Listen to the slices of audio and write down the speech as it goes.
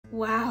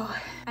Wow,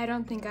 I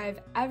don't think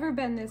I've ever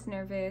been this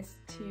nervous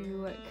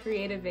to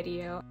create a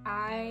video.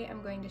 I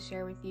am going to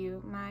share with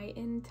you my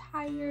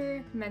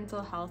entire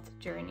mental health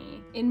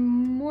journey in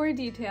more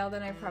detail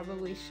than I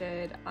probably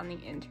should on the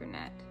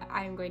internet.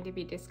 I'm going to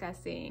be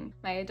discussing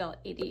my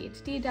adult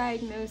ADHD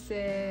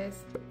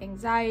diagnosis,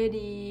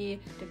 anxiety,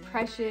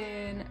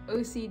 depression,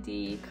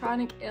 OCD,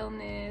 chronic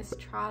illness,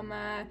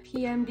 trauma,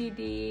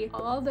 pmdd,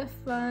 all the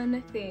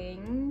fun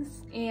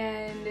things,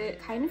 and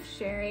kind of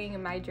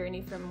sharing my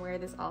journey from where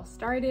this all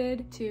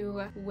started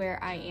to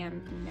where I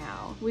am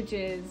now, which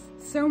is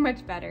so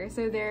much better.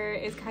 So there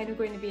is kind of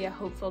going to be a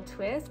hopeful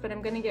twist, but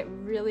I'm going to get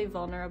really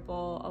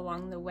vulnerable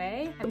along the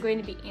way. I'm going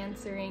to be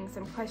answering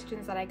some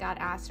questions that I got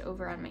asked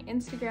over on my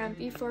Instagram.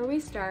 Before we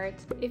start,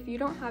 if you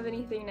don't have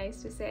anything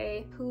nice to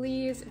say,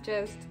 please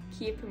just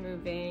keep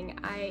moving.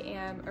 I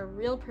am a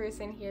real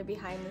person here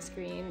behind the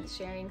screen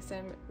sharing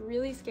some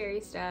really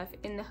scary stuff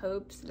in the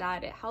hopes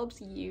that it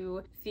helps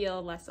you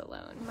feel less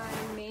alone.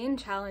 My main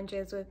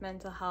challenges with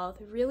mental health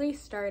really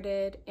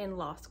started in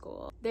law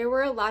school. There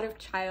were a lot of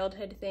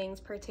childhood things,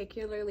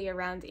 particularly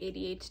around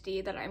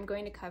ADHD, that I'm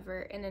going to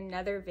cover in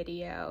another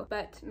video,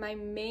 but my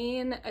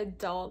main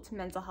adult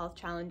mental health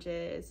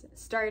challenges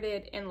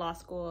started in law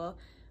school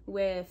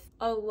with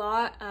a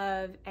lot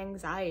of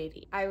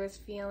anxiety. I was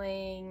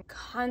feeling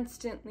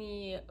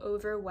constantly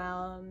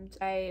overwhelmed.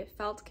 I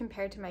felt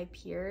compared to my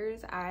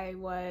peers, I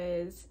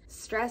was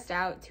stressed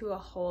out to a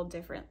whole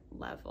different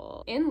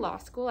level. In law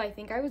school, I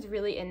think I was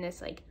really in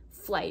this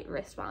flight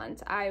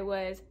response. I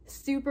was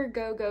super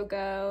go, go,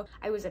 go.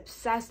 I was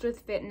obsessed with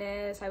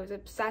fitness. I was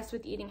obsessed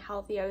with eating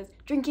healthy. I was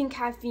drinking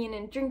caffeine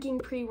and drinking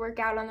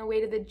pre-workout on the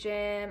way to the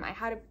gym. I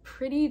had a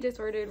pretty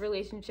disordered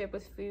relationship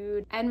with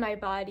food and my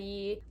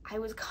body. I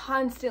was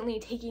constantly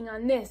taking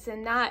on this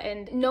and that,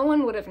 and no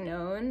one would have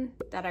known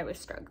that I was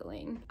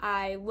struggling.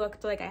 I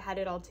looked like I had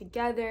it all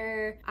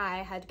together. I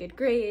had good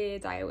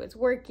grades. I was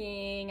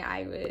working.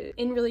 I was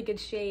in really good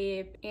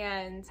shape,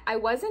 and I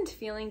wasn't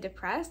feeling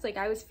depressed.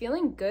 I was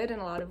feeling good in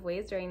a lot of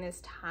ways during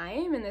this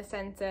time, in the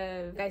sense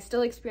of I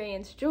still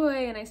experienced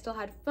joy and I still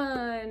had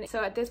fun. So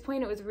at this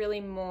point it was really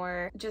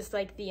more just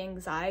the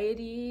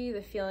anxiety,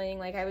 the feeling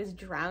like I was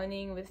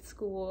drowning with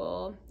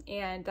school,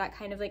 and that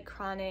kind of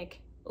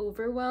chronic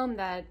overwhelm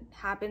that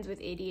happens with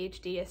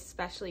ADHD,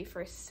 especially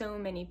for so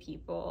many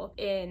people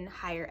in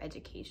higher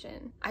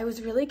education. I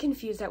was really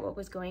confused at what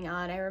was going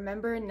on. I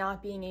remember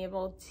not being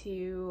able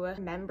to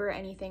remember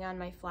anything on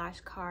my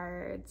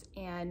flashcards,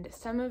 and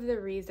some of the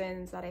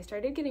reasons that I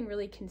started getting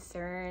really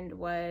concerned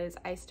was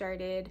I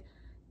started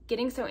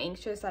getting so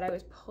anxious that I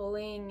was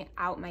pulling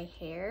out my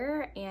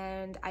hair,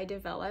 and I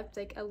developed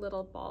a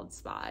little bald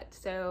spot.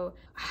 So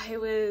I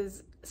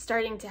was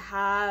starting to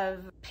have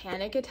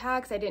panic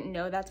attacks. I didn't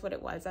know that's what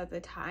it was at the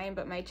time,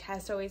 but my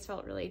chest always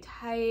felt really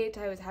tight.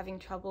 I was having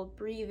trouble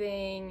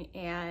breathing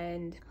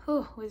and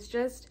was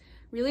just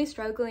really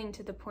struggling,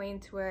 to the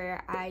point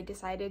where I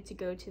decided to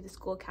go to the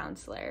school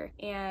counselor.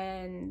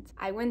 And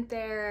I went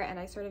there and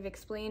I sort of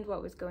explained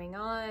what was going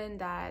on,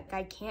 that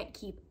I can't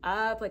keep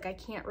up, I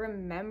can't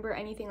remember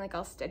anything.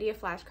 I'll study a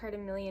flashcard a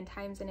million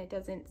times and it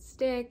doesn't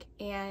stick.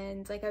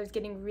 And I was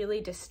getting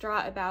really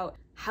distraught about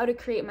how to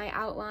create my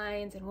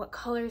outlines and what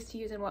colors to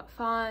use and what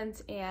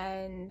fonts.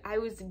 And I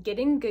was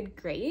getting good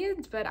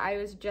grades, but I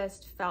was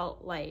just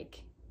felt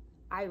like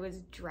I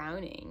was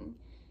drowning.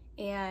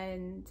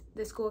 And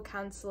the school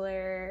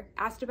counselor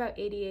asked about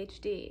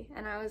ADHD,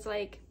 and I was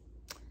like,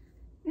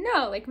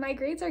 no, my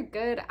grades are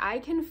good. I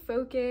can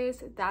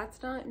focus.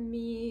 That's not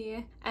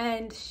me.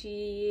 And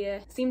she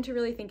seemed to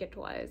really think it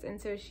was. And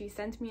so she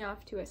sent me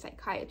off to a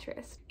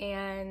psychiatrist.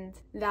 And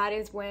that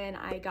is when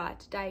I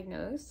got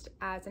diagnosed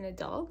as an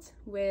adult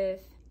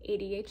with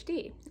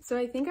ADHD. So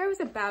I think I was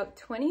about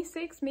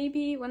 26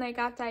 maybe when I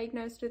got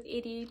diagnosed with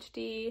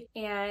ADHD,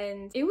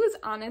 and it was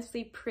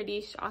honestly pretty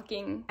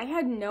shocking. I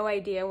had no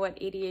idea what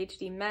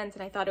ADHD meant,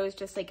 and I thought it was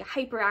just a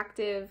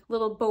hyperactive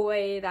little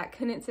boy that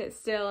couldn't sit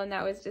still and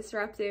that was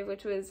disruptive,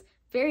 which was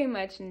very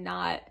much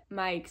not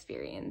my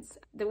experience.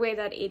 The way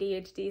that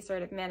ADHD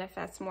sort of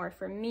manifests more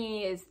for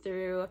me is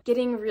through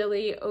getting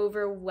really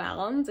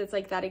overwhelmed. It's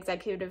that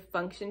executive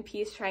function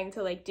piece, trying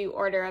to do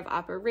order of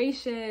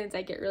operations.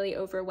 I get really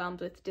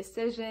overwhelmed with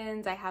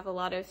decisions. I have a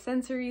lot of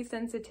sensory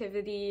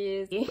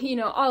sensitivities,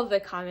 all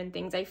the common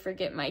things. I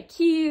forget my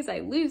keys, I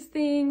lose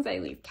things, I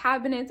leave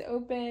cabinets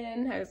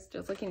open. I was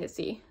just looking to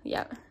see,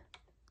 yep.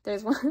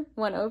 There's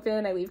one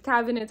open. I leave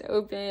cabinets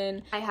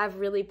open. I have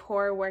really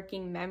poor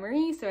working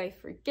memory, so I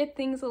forget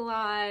things a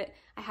lot.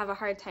 I have a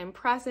hard time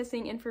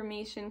processing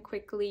information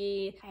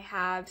quickly. I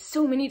have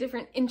so many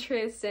different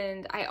interests,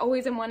 and I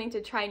always am wanting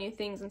to try new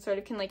things, and sort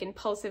of can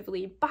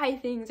impulsively buy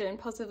things or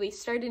impulsively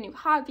start a new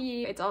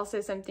hobby. It's also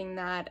something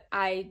that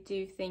I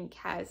do think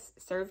has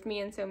served me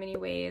in so many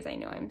ways. I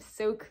know I'm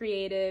so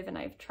creative, and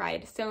I've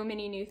tried so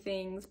many new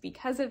things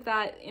because of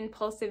that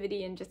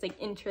impulsivity and just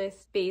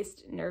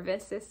interest-based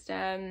nervous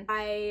system.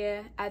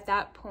 I, at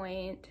that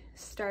point,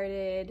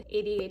 started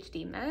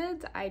ADHD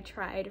meds. I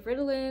tried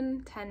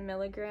Ritalin, 10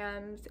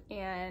 milligrams,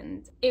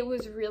 and it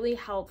was really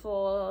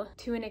helpful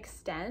to an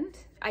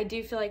extent. I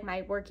do feel like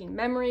my working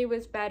memory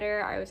was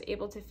better. I was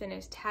able to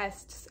finish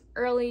tests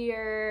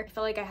earlier. I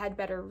felt like I had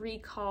better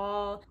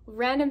recall.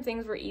 Random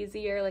things were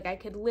easier, like I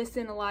could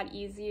listen a lot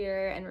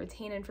easier and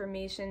retain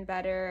information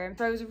better.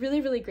 So I was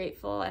really, really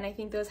grateful, and I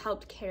think those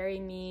helped carry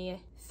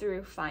me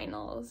through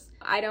finals.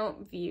 I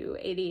don't view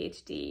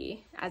ADHD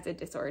as a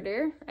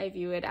disorder. I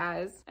view it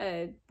as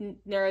a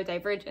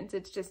neurodivergence.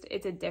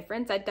 It's a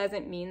difference. That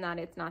doesn't mean that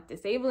it's not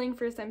disabling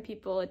for some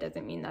people. It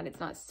doesn't mean that it's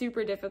not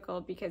super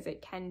difficult, because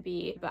it can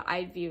be, but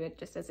I view it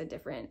just as a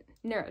different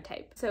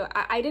neurotype. So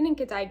I didn't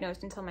get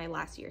diagnosed until my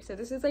last year. So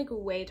this is like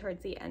way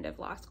towards the end of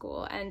law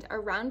school, and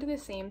around the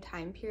same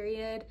time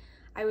period,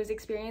 I was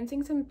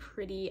experiencing some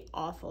pretty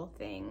awful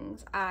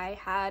things. I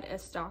had a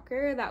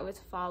stalker that was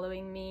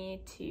following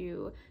me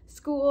to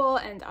school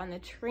and on the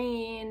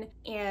train,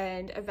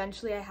 and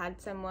eventually I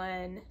had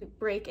someone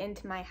break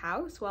into my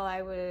house while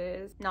I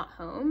was not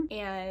home,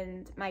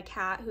 and my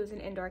cat, who's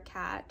an indoor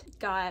cat,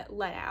 got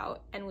let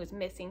out and was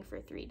missing for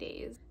 3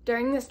 days.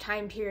 During this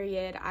time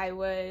period, I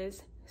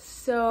was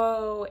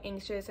so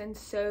anxious and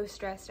so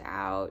stressed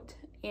out.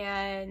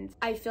 And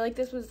I feel like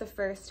this was the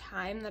first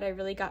time that I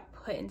really got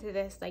put into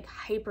this like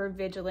hyper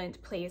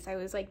vigilant place. I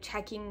was like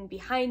checking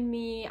behind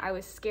me. I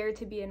was scared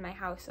to be in my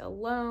house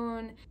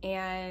alone.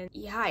 And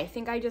yeah, I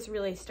think I just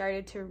really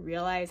started to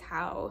realize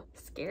how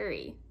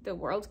scary the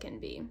world can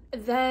be.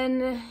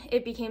 Then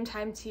it became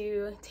time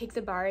to take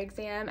the bar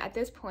exam. At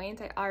this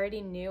point, I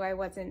already knew I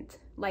wasn't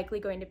likely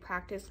going to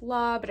practice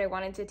law, but I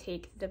wanted to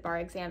take the bar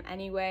exam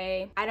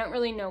anyway. I don't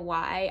really know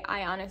why.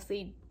 I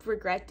honestly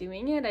regret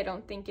doing it. I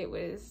don't think it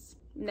was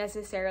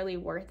necessarily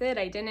worth it.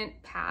 I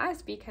didn't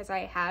pass because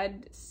I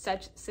had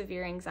such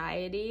severe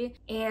anxiety,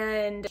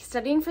 and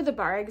studying for the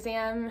bar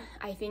exam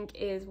I think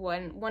is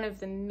one of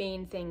the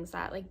main things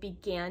that like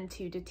began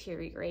to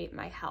deteriorate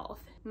my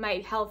health,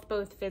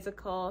 both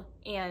physical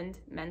and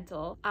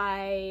mental.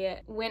 I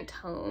went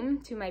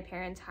home to my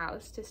parents'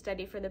 house to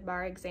study for the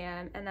bar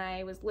exam, and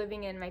I was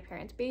living in my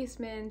parents'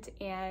 basement,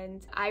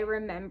 and I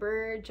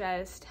remember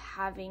just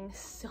having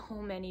so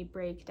many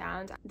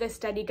breakdowns. The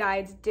study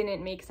guides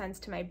didn't make sense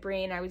to my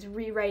brain. I was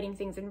rewriting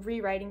things,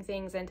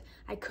 and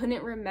I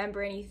couldn't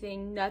remember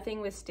anything. Nothing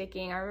was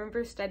sticking. I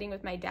remember studying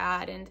with my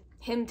dad and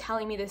him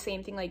telling me the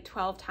same thing like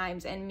 12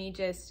 times and me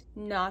just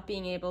not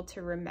being able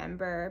to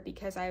remember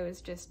because I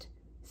was just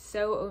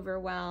so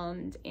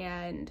overwhelmed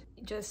and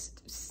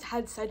just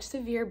had such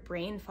severe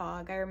brain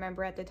fog, I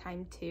remember at the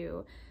time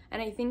too.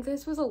 And I think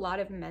this was a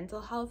lot of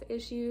mental health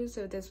issues.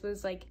 So this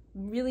was like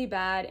really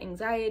bad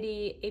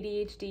anxiety,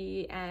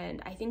 ADHD,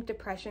 and I think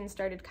depression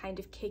started kind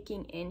of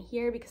kicking in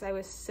here because I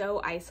was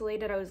so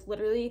isolated. I was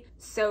literally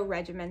so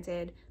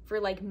regimented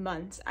for like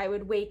months. I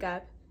would wake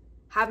up,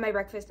 have my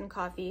breakfast and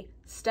coffee,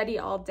 study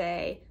all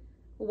day,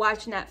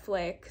 watch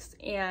Netflix,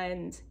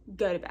 and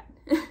go to bed.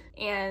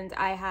 And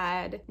I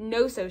had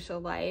no social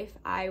life.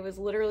 I was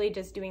literally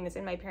just doing this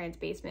in my parents'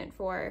 basement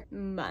for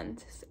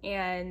months,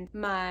 and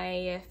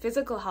my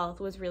physical health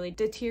was really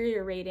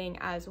deteriorating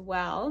as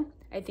well.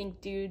 I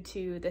think due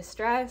to the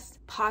stress,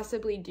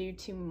 possibly due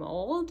to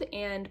mold,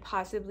 and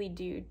possibly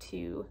due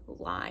to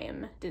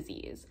Lyme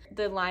disease.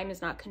 The Lyme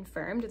is not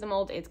confirmed, the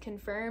mold is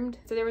confirmed.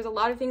 So there was a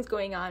lot of things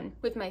going on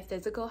with my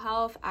physical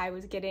health. I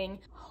was getting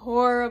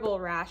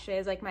horrible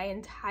rashes, like my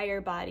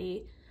entire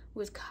body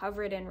was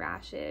covered in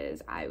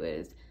rashes. I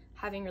was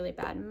having really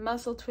bad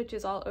muscle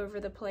twitches all over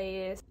the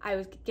place. I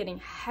was getting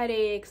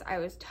headaches. I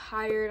was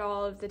tired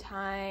all of the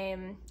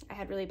time. I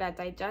had really bad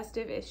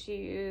digestive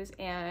issues,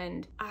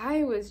 and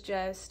I was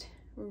just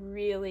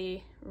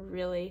really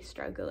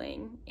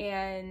struggling.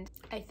 And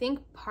I think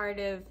part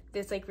of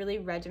this like really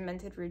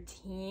regimented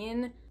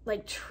routine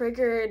like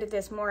triggered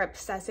this more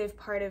obsessive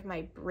part of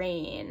my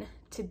brain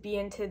to be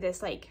into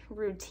this like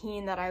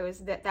routine that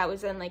that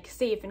was then like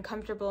safe and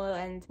comfortable,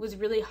 and was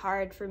really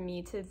hard for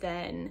me to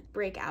then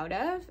break out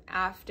of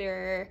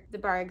after the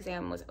bar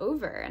exam was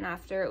over and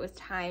after it was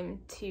time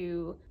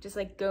to just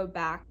like go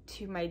back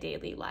to my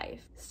daily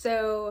life.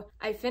 So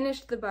I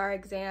finished the bar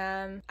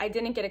exam. I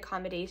didn't get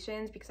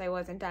accommodations because I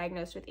wasn't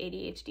diagnosed with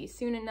ADHD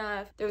soon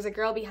enough. There was a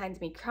girl behind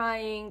me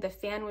crying, the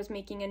fan was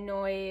making a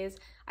noise,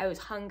 I was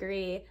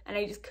hungry, and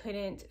I just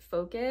couldn't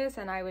focus,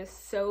 and I was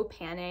so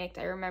panicked.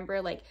 I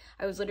remember like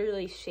I was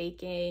literally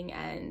shaking,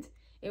 and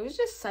it was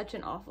just such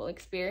an awful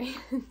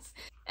experience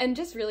and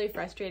just really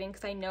frustrating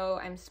because I know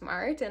I'm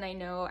smart and I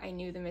know I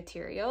knew the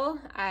material.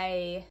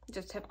 I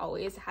just have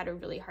always had a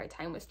really hard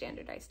time with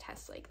standardized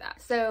tests like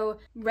that. So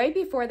right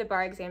before the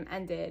bar exam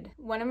ended,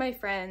 one of my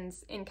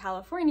friends in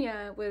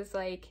California was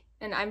like,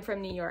 and I'm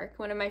from New York,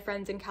 one of my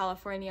friends in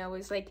California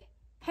was like,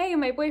 hey,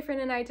 my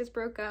boyfriend and I just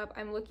broke up.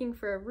 I'm looking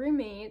for a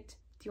roommate.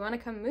 Do you want to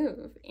come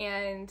move?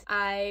 And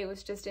I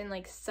was just in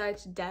like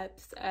such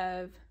depths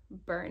of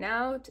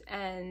burnout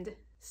and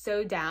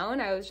so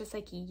down. I was just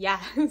like,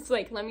 yes,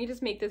 like let me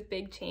just make this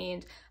big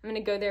change. I'm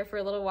gonna go there for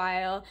a little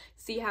while,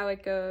 see how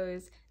it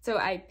goes. So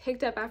I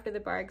picked up after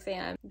the bar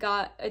exam,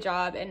 got a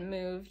job, and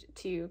moved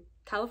to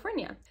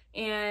California.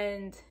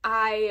 And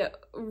I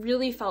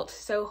really felt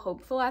so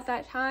hopeful at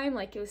that time.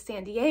 Like, it was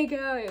San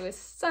Diego, it was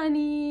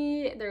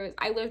sunny,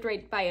 I lived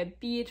right by a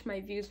beach, my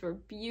views were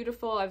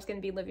beautiful, I was gonna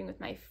be living with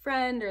my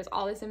friend, there was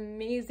all this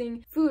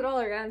amazing food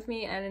all around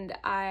me, and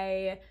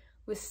I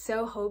was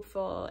so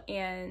hopeful.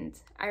 And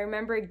I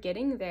remember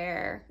getting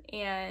there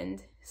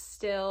and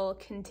still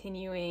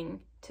continuing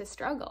to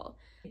struggle.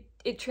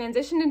 It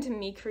transitioned into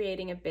me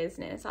creating a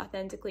business,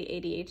 Authentically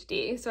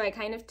ADHD. So I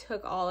kind of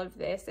took all of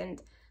this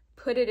and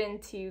put it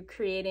into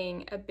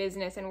creating a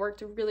business and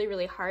worked really,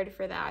 really hard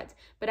for that.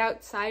 But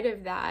outside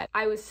of that,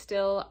 I was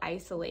still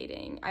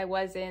isolating. I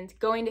wasn't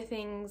going to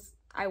things,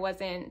 I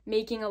wasn't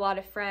making a lot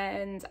of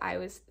friends.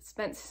 I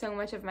spent so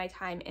much of my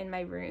time in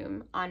my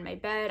room, on my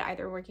bed,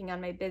 either working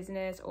on my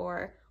business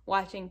or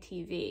watching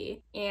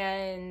TV.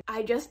 And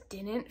I just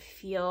didn't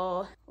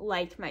feel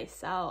like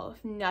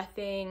myself.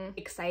 Nothing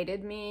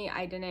excited me.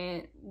 I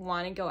didn't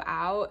want to go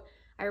out.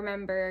 I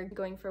remember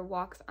going for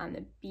walks on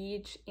the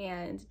beach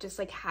and just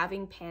like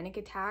having panic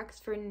attacks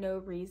for no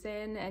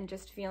reason and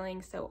just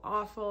feeling so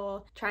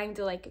awful, trying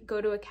to like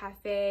go to a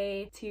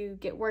cafe to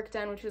get work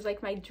done, which was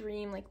like my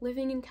dream, like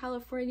living in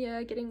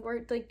California, getting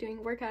work, like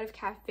doing work out of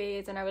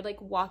cafes. And I would like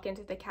walk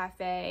into the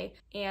cafe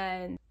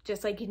and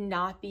just like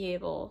not be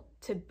able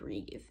to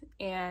breathe.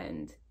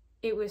 And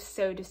it was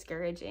so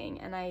discouraging,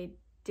 and I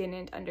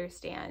didn't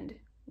understand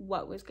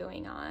what was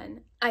going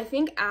on. I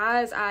think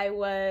as I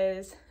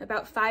was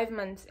about 5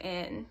 months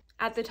in,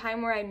 at the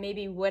time where I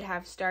maybe would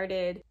have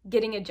started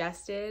getting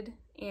adjusted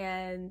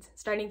and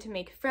starting to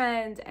make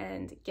friends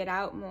and get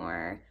out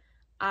more,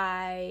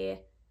 I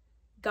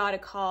got a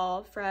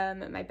call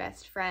from my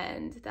best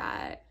friend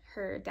that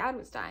her dad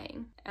was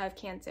dying of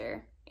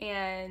cancer.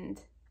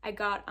 And I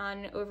got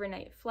on an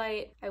overnight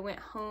flight. I went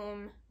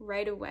home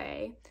right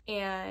away,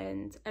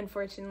 and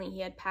unfortunately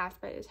he had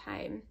passed by the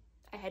time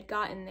I had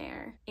gotten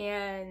there.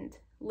 And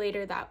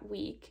later that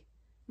week,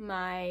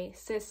 my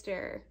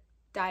sister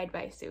died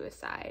by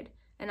suicide,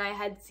 and I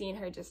had seen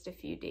her just a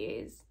few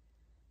days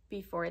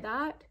before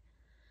that.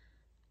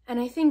 And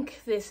I think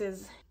this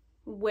is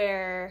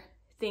where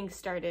things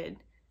started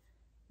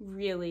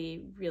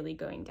really, really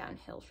going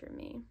downhill for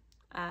me.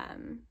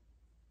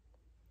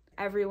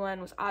 Everyone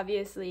was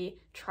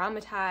obviously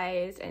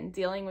traumatized and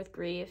dealing with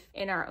grief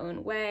in our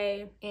own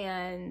way,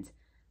 and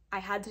I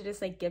had to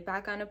just like get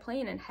back on a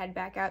plane and head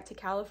back out to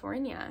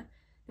California.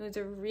 It was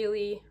a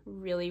really,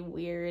 really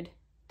weird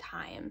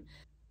time.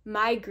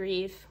 My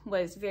grief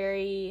was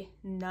very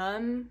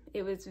numb.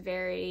 I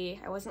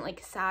wasn't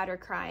like sad or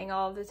crying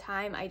all the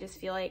time. I just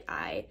feel like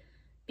I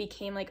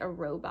became like a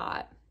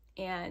robot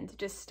and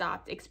just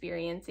stopped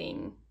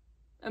experiencing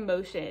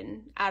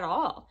emotion at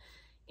all,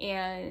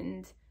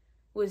 and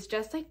was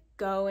just like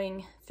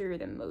going through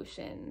the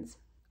motions.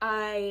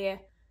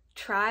 I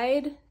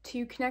tried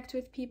to connect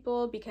with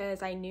people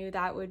because I knew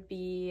that would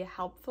be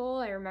helpful.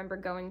 I remember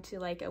going to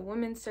like a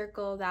women's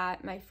circle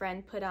that my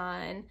friend put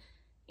on,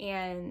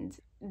 and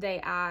they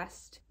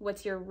asked,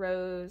 "What's your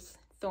rose,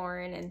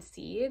 thorn, and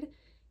seed?"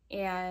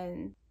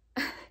 And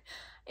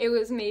it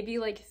was maybe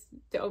like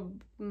a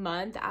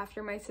month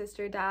after my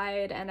sister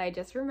died, and I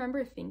just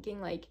remember thinking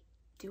like,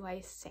 do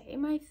I say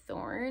my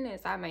thorn?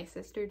 Is that my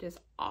sister just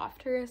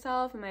offed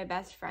herself and my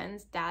best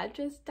friend's dad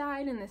just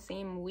died in the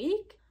same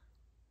week?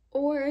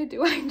 Or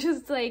do I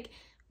just like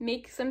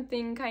make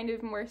something kind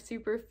of more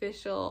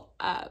superficial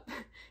up?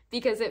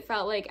 Because it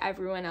felt like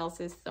everyone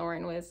else's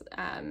thorn was,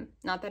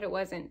 not that it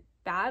wasn't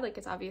bad, like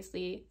it's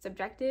obviously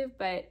subjective,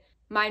 but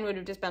mine would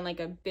have just been like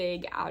a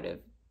big out of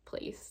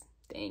place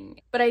thing.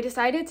 But I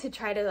decided to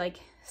try to like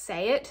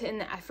say it in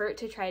the effort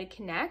to try to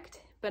connect,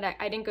 but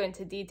I didn't go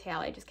into detail.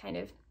 I just kind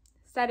of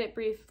said it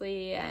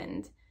briefly,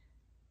 and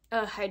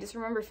I just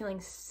remember feeling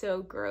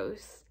so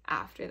gross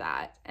after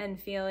that and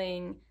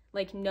feeling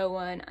like no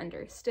one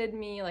understood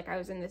me, like I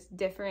was in this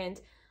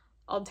different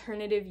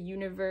alternative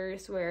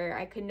universe where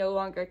I could no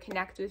longer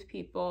connect with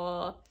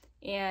people.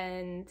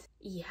 And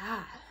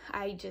yeah,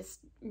 I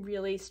just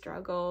really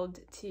struggled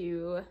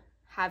to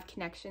have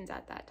connections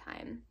at that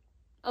time.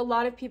 A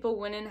lot of people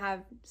wouldn't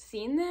have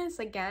seen this.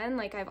 Again,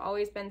 like I've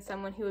always been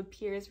someone who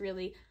appears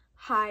really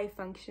high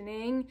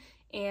functioning,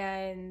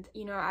 and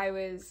you know, I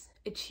was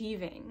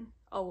achieving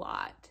a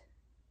lot,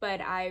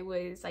 but I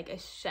was like a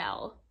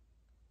shell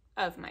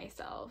of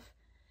myself.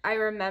 I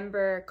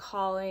remember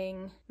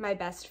calling my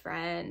best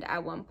friend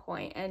at one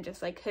point and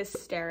just like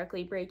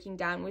hysterically breaking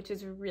down, which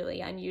is really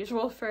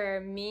unusual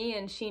for me,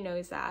 and she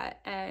knows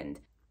that, and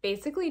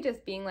basically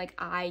just being like,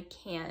 I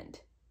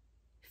can't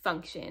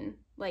function,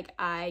 like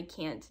I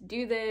can't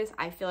do this,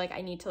 I feel like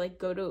I need to like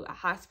go to a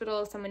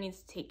hospital, someone needs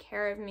to take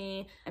care of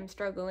me, I'm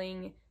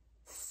struggling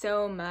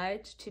so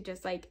much to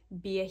just like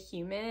be a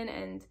human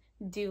and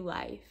do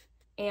life.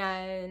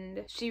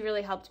 And she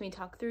really helped me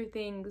talk through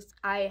things.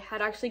 I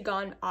had actually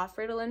gone off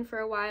Ritalin for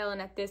a while,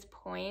 and at this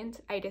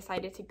point I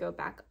decided to go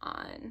back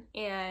on,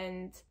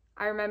 and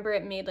I remember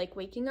it made like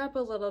waking up a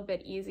little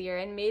bit easier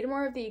and made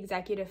more of the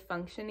executive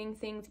functioning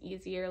things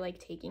easier, like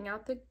taking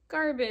out the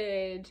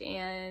garbage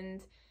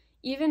and,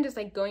 even just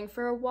like going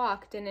for a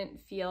walk didn't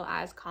feel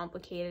as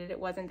complicated. It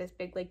wasn't this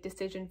big like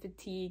decision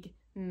fatigue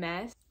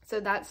mess. So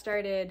that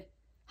started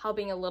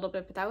helping a little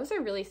bit, but that was a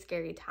really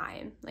scary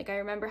time. Like I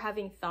remember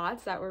having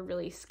thoughts that were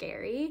really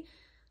scary,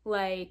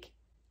 like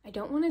I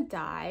don't want to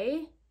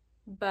die,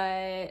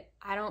 but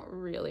I don't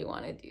really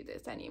want to do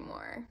this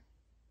anymore.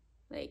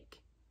 Like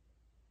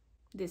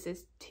this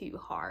is too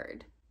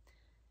hard.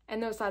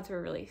 And those thoughts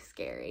were really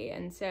scary.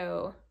 And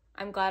so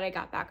I'm glad I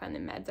got back on the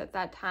meds at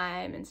that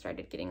time and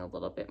started getting a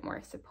little bit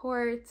more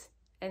support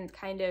and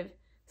kind of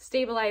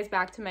stabilized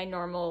back to my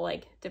normal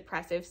like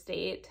depressive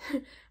state,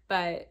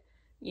 but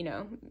you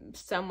know,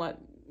 somewhat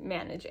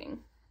managing.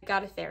 I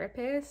got a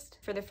therapist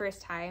for the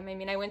first time. I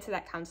mean, I went to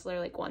that counselor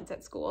like once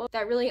at school.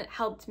 That really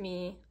helped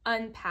me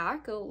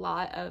unpack a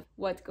lot of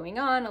what's going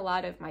on, a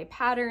lot of my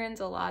patterns,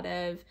 a lot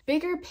of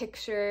bigger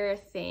picture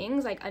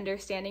things, like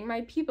understanding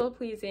my people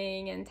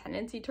pleasing and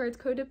tendency towards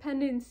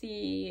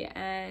codependency,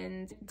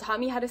 and taught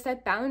me how to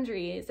set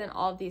boundaries and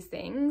all of these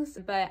things.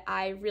 But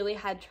I really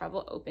had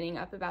trouble opening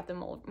up about the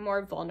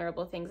more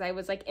vulnerable things. I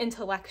was like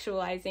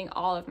intellectualizing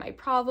all of my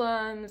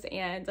problems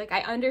and like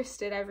I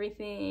understood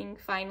everything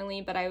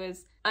finally, but I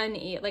was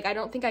like I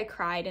don't think I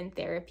cried in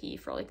therapy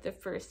for like the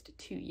first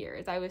 2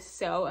 years. I was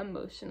so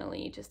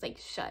emotionally just like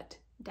shut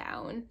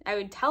down. I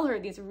would tell her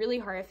these really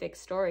horrific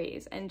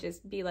stories and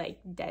just be like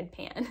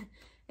deadpan.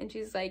 And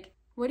she's like,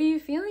 "What are you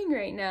feeling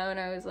right now?" And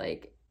I was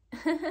like,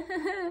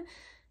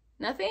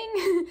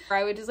 "Nothing." Or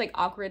I would just like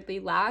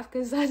awkwardly laugh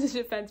because that's a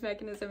defense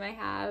mechanism I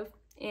have.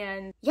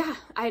 And yeah,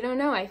 I don't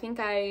know. I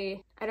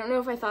don't know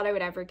if I thought I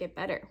would ever get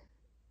better,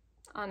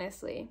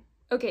 honestly.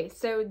 Okay,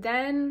 so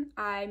then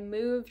I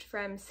moved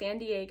from San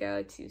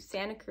Diego to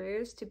Santa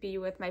Cruz to be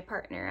with my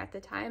partner at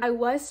the time. I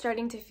was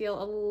starting to feel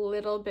a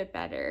little bit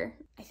better.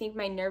 I think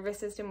my nervous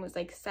system was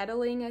like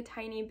settling a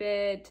tiny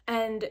bit.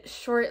 And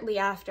shortly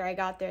after I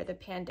got there, the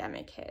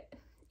pandemic hit.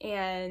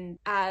 And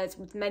as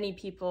with many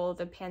people,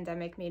 the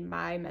pandemic made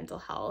my mental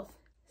health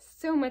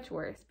so much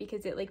worse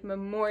because it like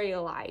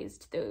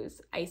memorialized those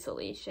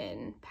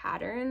isolation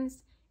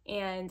patterns,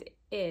 and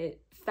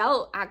it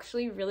felt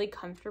actually really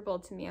comfortable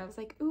to me. I was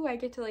like, ooh, I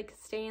get to like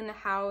stay in the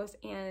house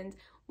and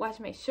watch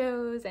my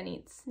shows and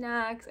eat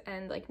snacks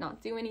and like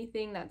not do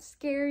anything that's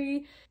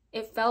scary.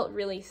 It felt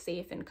really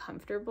safe and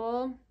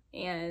comfortable,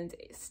 and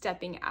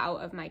stepping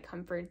out of my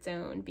comfort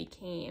zone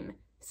became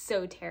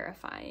so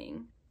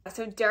terrifying.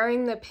 So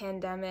during the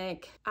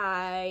pandemic,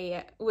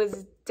 I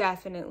was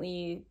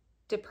definitely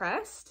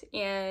depressed,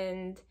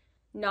 and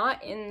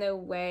not in the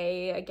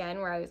way, again,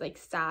 where I was like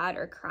sad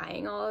or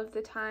crying all of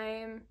the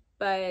time,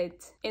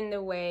 but in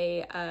the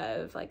way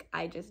of like,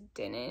 I just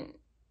didn't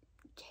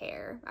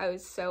care. I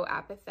was so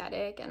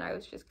apathetic and I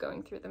was just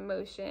going through the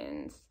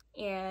motions,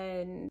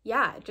 and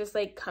yeah, just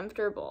like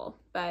comfortable,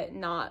 but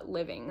not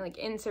living, like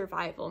in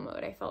survival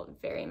mode. I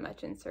felt very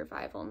much in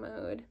survival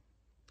mode.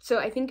 So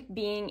I think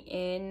being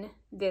in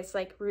this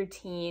like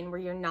routine where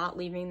you're not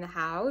leaving the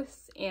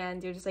house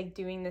and you're just like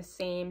doing the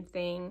same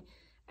thing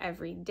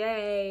every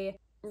day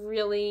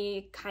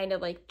really kind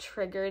of like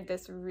triggered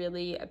this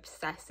really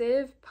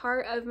obsessive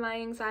part of my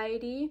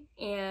anxiety.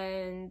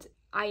 And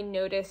I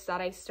noticed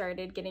that I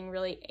started getting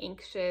really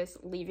anxious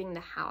leaving the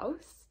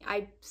house.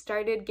 I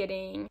started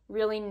getting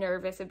really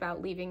nervous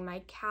about leaving my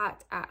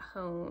cat at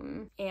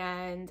home,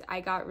 and I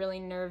got really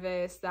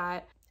nervous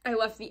that I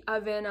left the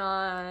oven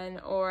on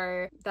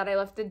or that I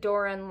left the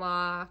door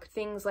unlocked,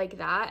 things like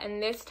that.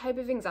 And this type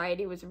of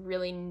anxiety was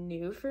really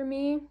new for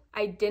me.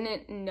 I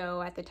didn't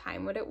know at the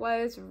time what it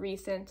was.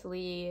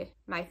 Recently,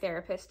 my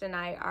therapist and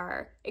I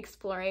are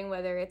exploring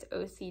whether it's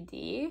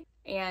OCD,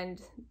 and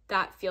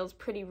that feels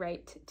pretty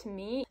right to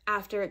me.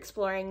 After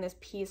exploring this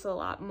piece a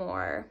lot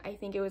more, I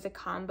think it was a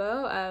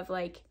combo of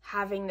like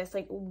having this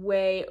like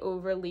way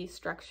overly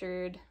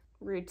structured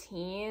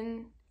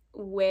routine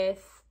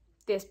with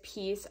this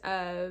piece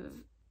of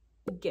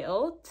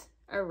guilt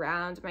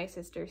around my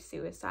sister's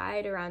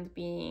suicide, around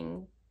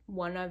being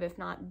one of, if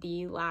not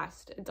the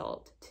last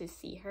adult to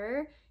see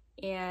her,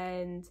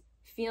 and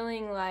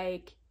feeling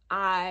like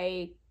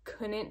I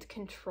couldn't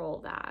control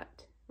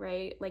that,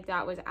 right? Like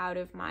that was out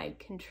of my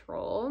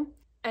control.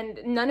 And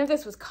none of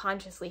this was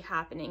consciously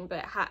happening,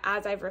 but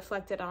as I've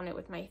reflected on it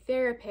with my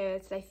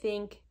therapist, I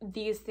think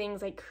these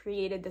things like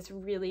created this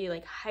really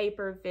like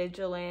hyper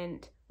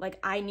vigilant, like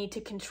I need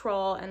to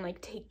control and like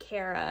take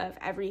care of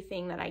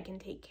everything that I can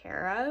take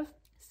care of.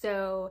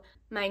 So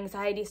my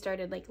anxiety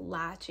started like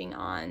latching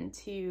on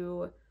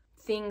to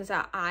things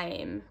that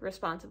I'm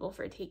responsible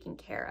for taking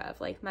care of,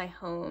 like my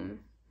home,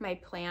 my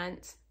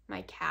plant,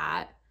 my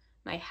cat,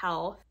 my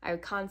health. I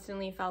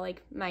constantly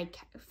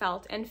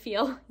felt and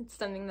feel. It's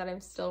something that I'm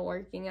still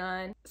working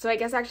on. So I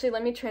guess actually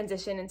let me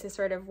transition into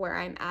sort of where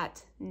I'm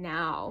at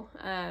now,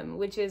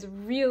 which is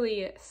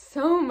really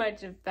so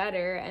much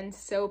better and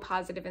so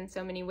positive in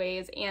so many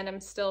ways. And I'm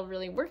still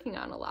really working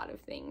on a lot of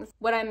things.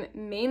 What I'm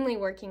mainly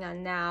working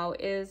on now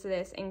is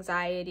this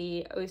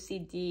anxiety,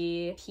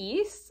 OCD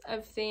piece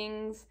of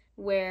things,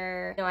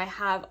 where, you know, I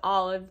have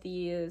all of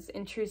these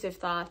intrusive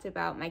thoughts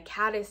about my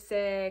cat is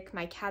sick,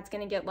 my cat's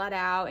gonna get let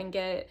out and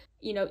get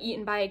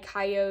eaten by a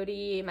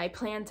coyote, my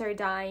plants are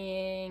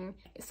dying,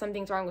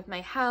 something's wrong with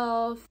my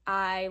health,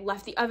 I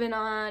left the oven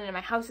on and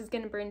my house is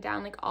gonna burn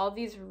down. Like all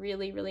these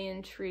really, really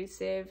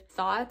intrusive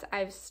thoughts,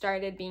 I've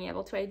started being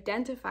able to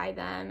identify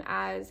them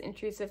as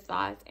intrusive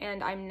thoughts,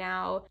 and I'm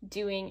now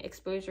doing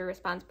exposure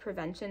response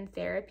prevention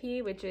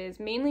therapy, which is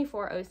mainly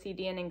for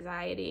OCD and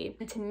anxiety.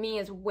 And to me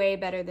is way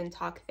better than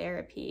talk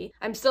therapy.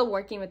 I'm still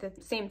working with the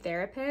same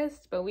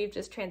therapist, but we've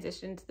just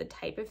transitioned to the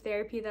type of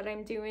therapy that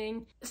I'm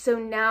doing. So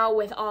now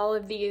with all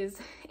of these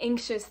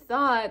anxious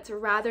thoughts,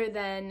 rather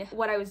than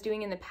what I was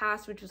doing in the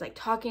past, which was like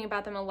talking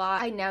about them a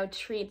lot, I now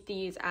treat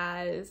these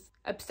as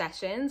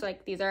obsessions.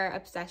 Like these are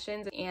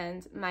obsessions,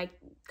 and my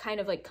kind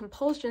of like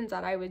compulsions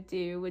that I would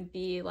do would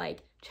be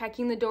like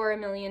checking the door a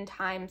million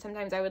times.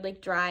 Sometimes I would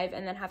like drive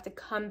and then have to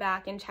come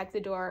back and check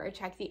the door or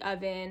check the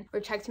oven or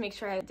check to make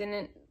sure I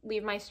didn't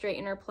leave my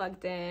straightener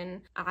plugged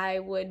in. I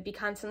would be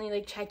constantly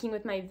like checking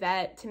with my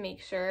vet to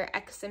make sure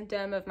X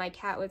symptom of my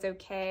cat was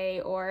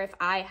okay, or if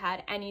I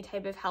had any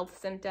type of health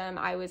symptom,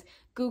 I was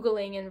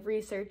Googling and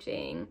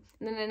researching.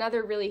 And then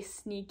another really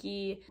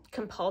sneaky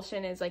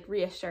compulsion is like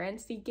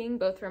reassurance seeking,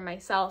 both from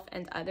myself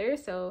and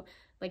others. So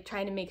like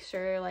trying to make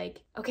sure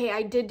like, okay,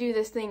 I did do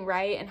this thing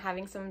right, and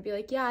having someone be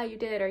like, yeah, you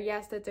did, or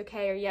yes, that's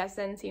okay, or yes,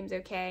 then seems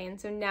okay.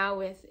 And so now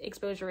with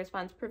exposure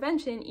response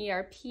prevention,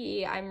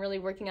 ERP, I'm really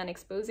working on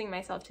exposing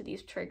myself to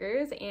these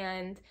triggers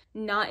and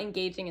not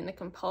engaging in the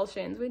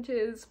compulsions, which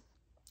is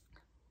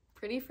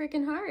pretty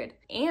freaking hard.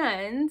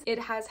 And it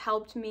has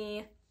helped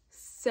me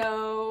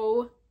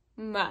so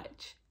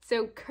much.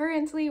 So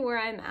currently where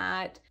I'm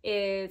at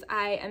is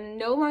I am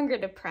no longer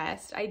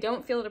depressed. I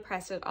don't feel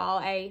depressed at all.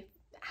 I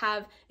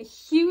have a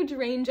huge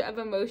range of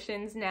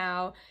emotions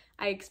now.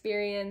 I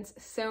experience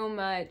so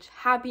much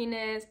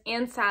happiness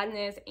and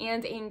sadness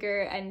and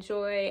anger and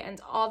joy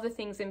and all the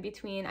things in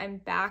between. I'm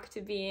back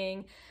to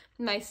being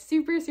my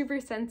super, super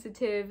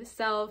sensitive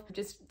self,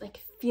 just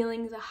like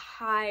feeling the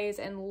highs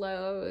and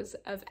lows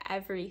of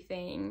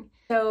everything.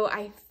 So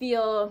I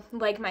feel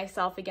like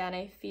myself again.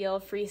 I feel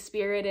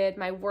free-spirited.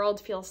 My world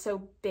feels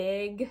so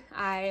big.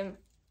 I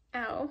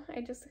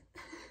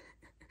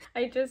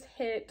just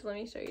hit, let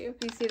me show you.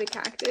 You see the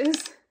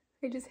cactus?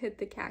 I just hit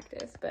the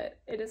cactus, but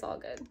it is all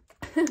good.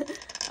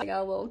 I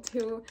got a little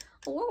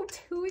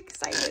too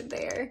excited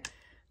there.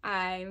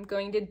 I'm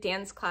going to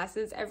dance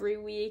classes every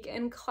week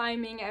and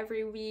climbing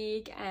every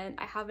week, and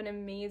I have an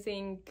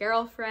amazing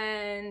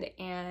girlfriend,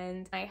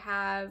 and I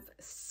have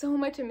so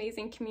much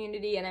amazing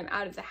community, and I'm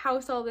out of the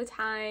house all the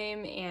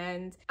time,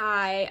 and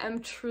I am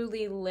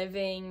truly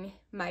living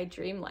my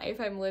dream life.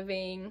 I'm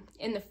living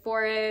in the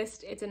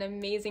forest. It's an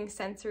amazing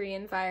sensory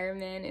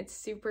environment. It's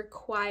super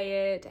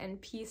quiet and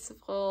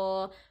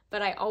peaceful,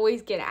 but I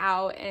always get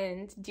out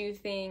and do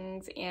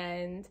things,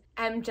 and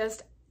I'm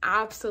just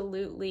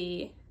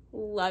absolutely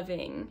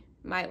loving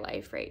my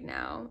life right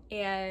now.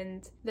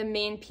 And the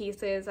main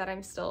pieces that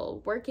I'm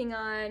still working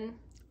on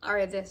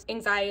are this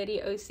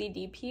anxiety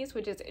OCD piece,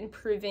 which is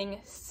improving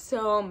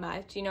so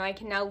much. I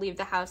can now leave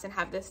the house and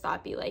have this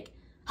thought be like,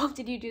 oh,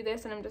 did you do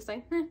this? And I'm just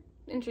like,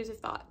 intrusive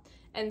thought.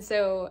 And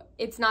so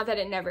it's not that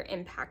it never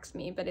impacts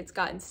me, but it's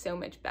gotten so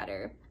much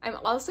better. I'm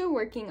also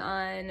working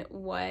on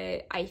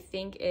what I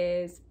think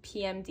is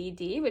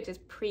PMDD, which is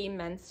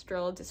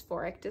premenstrual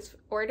dysphoric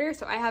disorder.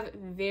 So I have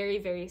very,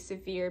 very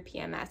severe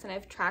PMS, and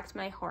I've tracked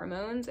my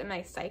hormones and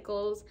my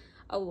cycles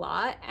a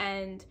lot,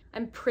 and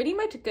I'm pretty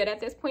much good at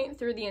this point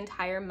through the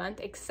entire month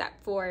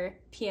except for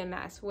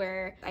PMS,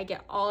 where I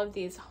get all of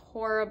these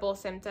horrible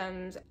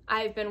symptoms.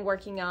 I've been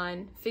working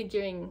on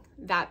figuring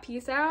that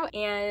piece out,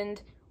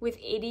 and with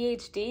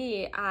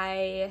ADHD,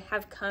 I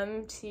have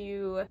come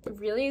to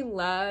really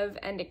love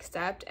and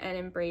accept and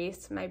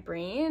embrace my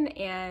brain,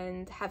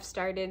 and have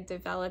started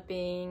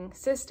developing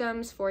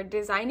systems for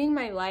designing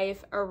my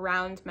life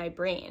around my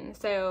brain.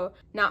 So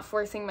not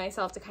forcing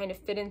myself to kind of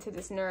fit into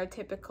this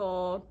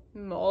neurotypical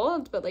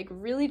mold, but like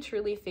really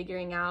truly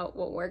figuring out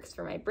what works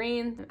for my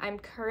brain. I'm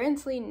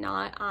currently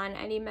not on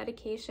any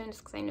medication, just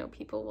because I know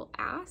people will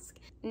ask.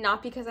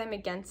 Not because I'm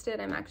against it.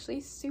 I'm actually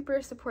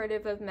super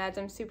supportive of meds.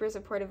 I'm super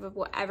supportive of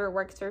whatever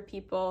works for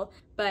people.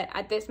 But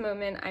at this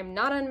moment, I'm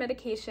not on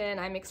medication.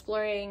 I'm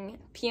exploring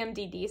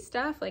PMDD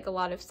stuff, like a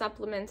lot of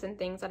supplements and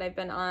things that I've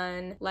been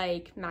on,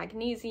 like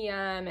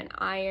magnesium and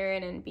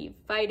iron and B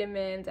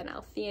vitamins and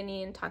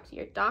L-theanine. Talk to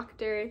your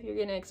doctor if you're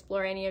gonna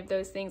explore any of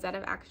those things that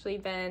have actually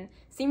been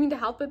seeming to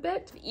help a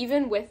bit.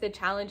 Even with the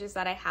challenges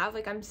that I have,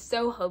 like I'm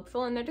so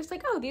hopeful, and they're just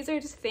like, oh, these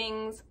are just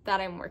things that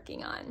I'm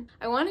working on.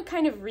 I want to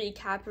kind of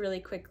recap really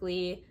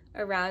quickly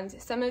around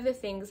some of the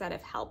things that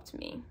have helped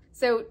me.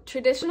 So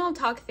traditional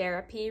talk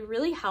therapy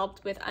really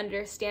helped with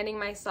understanding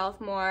myself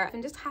more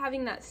and just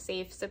having that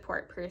safe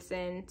support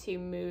person to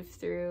move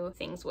through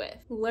things with.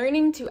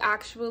 Learning to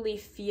actually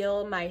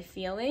feel my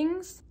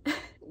feelings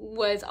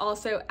was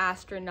also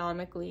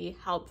astronomically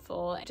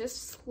helpful.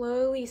 Just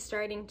slowly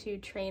starting to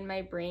train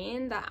my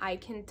brain that I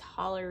can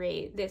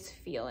tolerate this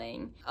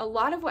feeling. A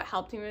lot of what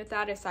helped me with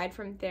that, aside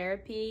from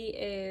therapy,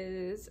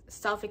 is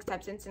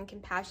self-acceptance and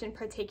compassion,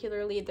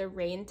 particularly the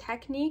RAIN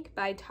technique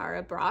by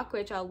Tara Brach,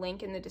 which I'll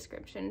link in the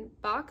description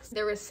box.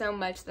 There was so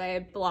much that I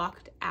had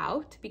blocked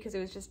out because it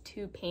was just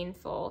too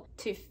painful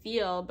to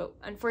feel, but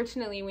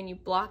unfortunately when you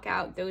block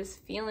out those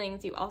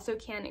feelings, you also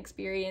can't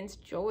experience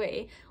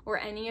joy or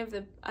any of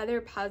the other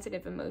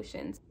positive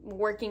emotions.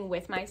 Working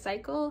with my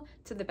cycle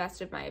to the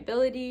best of my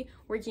ability,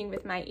 working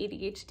with my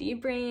ADHD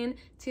brain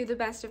to the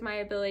best of my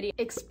ability.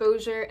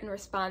 Exposure and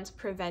response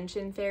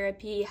prevention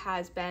therapy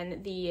has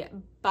been the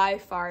by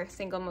far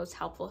single most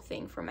helpful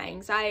thing for my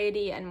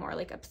anxiety and more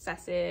like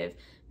obsessive,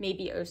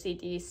 maybe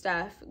OCD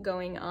stuff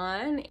going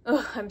on.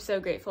 Oh, I'm so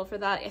grateful for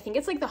that. I think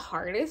it's like the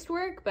hardest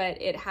work,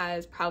 but it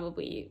has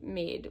probably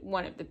made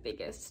one of the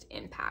biggest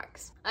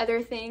impacts.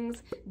 Other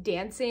things,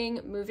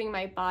 dancing, moving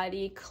my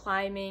body,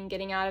 climbing,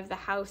 getting out of the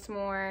house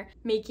more,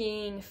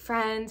 making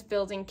friends,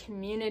 building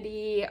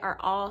community are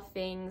all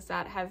things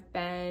that have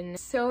been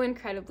so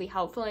incredibly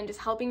helpful and just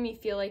helping me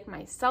feel like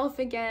myself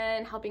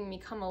again, helping me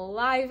come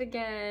alive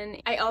again.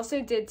 I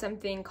also did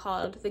something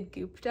called the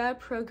Gupta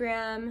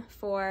program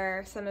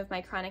for some of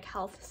my chronic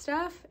health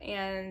stuff,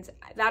 and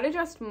that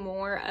addressed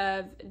more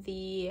of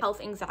the health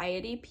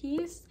anxiety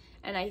piece,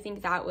 and I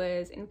think that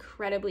was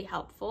incredibly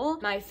helpful.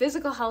 My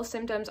physical health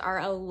symptoms are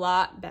a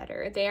lot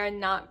better. They are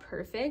not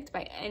perfect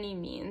by any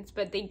means,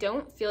 but they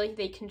don't feel like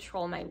they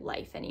control my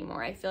life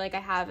anymore. I feel like I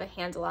have a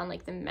handle on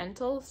like the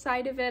mental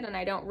side of it, and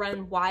I don't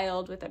run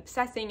wild with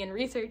obsessing and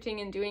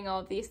researching and doing all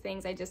of these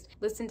things. I just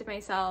listen to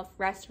myself,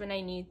 rest when I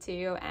need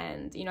to,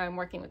 and I'm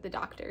working with the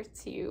doctor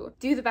to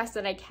do the best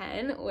that I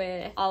can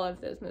with all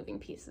of those moving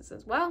pieces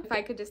as well. If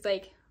I could just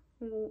like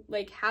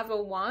have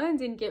a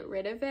wand and get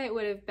rid of it,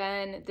 would have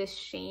been the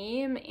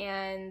shame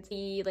and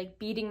the like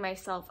beating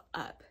myself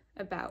up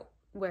about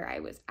where I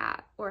was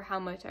at or how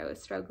much I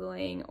was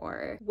struggling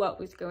or what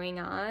was going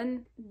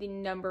on. The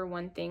number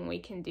one thing we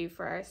can do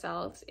for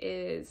ourselves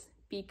is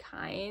be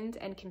kind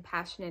and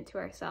compassionate to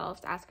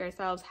ourselves. Ask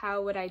ourselves,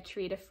 how would I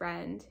treat a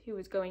friend who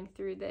was going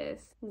through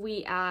this?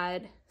 We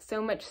add so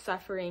much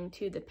suffering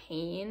to the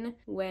pain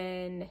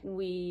when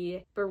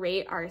we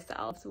berate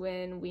ourselves,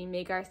 when we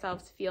make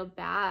ourselves feel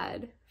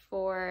bad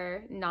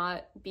for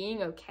not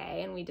being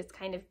okay, and we just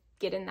kind of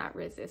get in that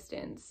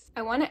resistance.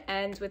 I want to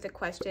end with a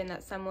question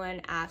that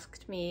someone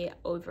asked me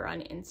over on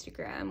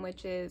Instagram,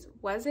 which is,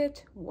 was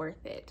it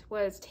worth it?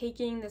 Was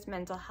taking this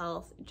mental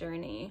health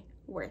journey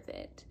worth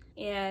it?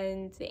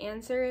 And the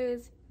answer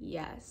is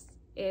yes.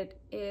 It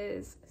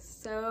is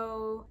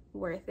so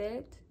worth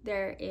it.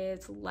 There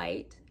is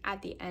light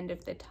at the end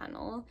of the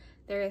tunnel.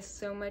 There is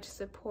so much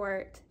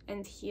support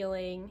and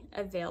healing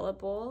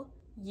available.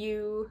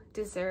 You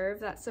deserve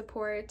that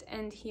support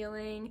and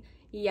healing.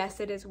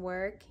 Yes, it is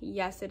work.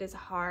 Yes, it is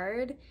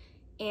hard.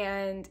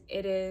 And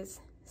it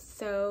is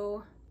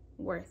so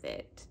worth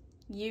it.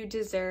 You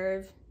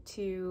deserve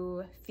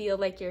to feel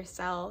like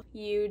yourself.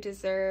 You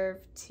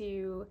deserve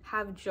to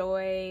have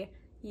joy.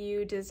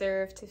 You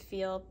deserve to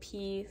feel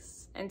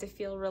peace and to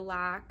feel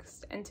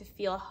relaxed and to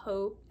feel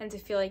hope and to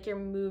feel like you're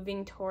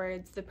moving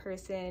towards the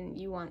person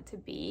you want to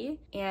be.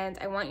 And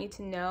I want you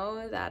to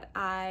know that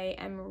I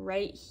am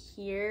right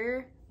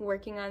here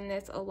working on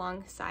this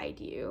alongside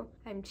you.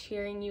 I'm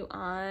cheering you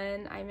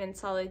on. I'm in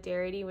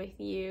solidarity with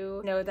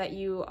you. Know that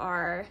you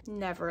are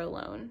never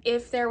alone.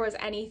 If there was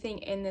anything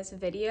in this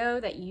video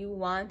that you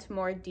want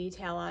more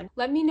detail on,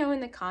 let me know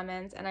in the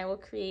comments and I will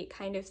create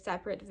kind of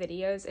separate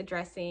videos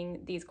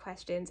addressing these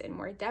questions in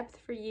more depth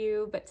for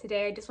you. But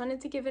today I just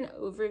wanted to give an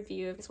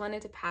overview. I just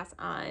wanted to pass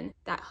on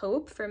that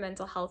hope for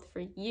mental health for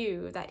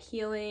you, that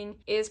healing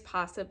is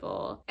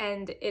possible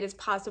and it is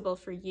possible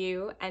for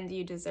you and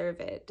you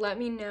deserve it. Let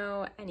me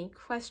know any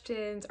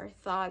questions or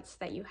thoughts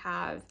that you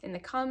have in the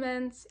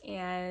comments,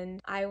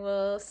 and I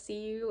will see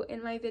you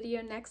in my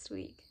video next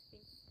week.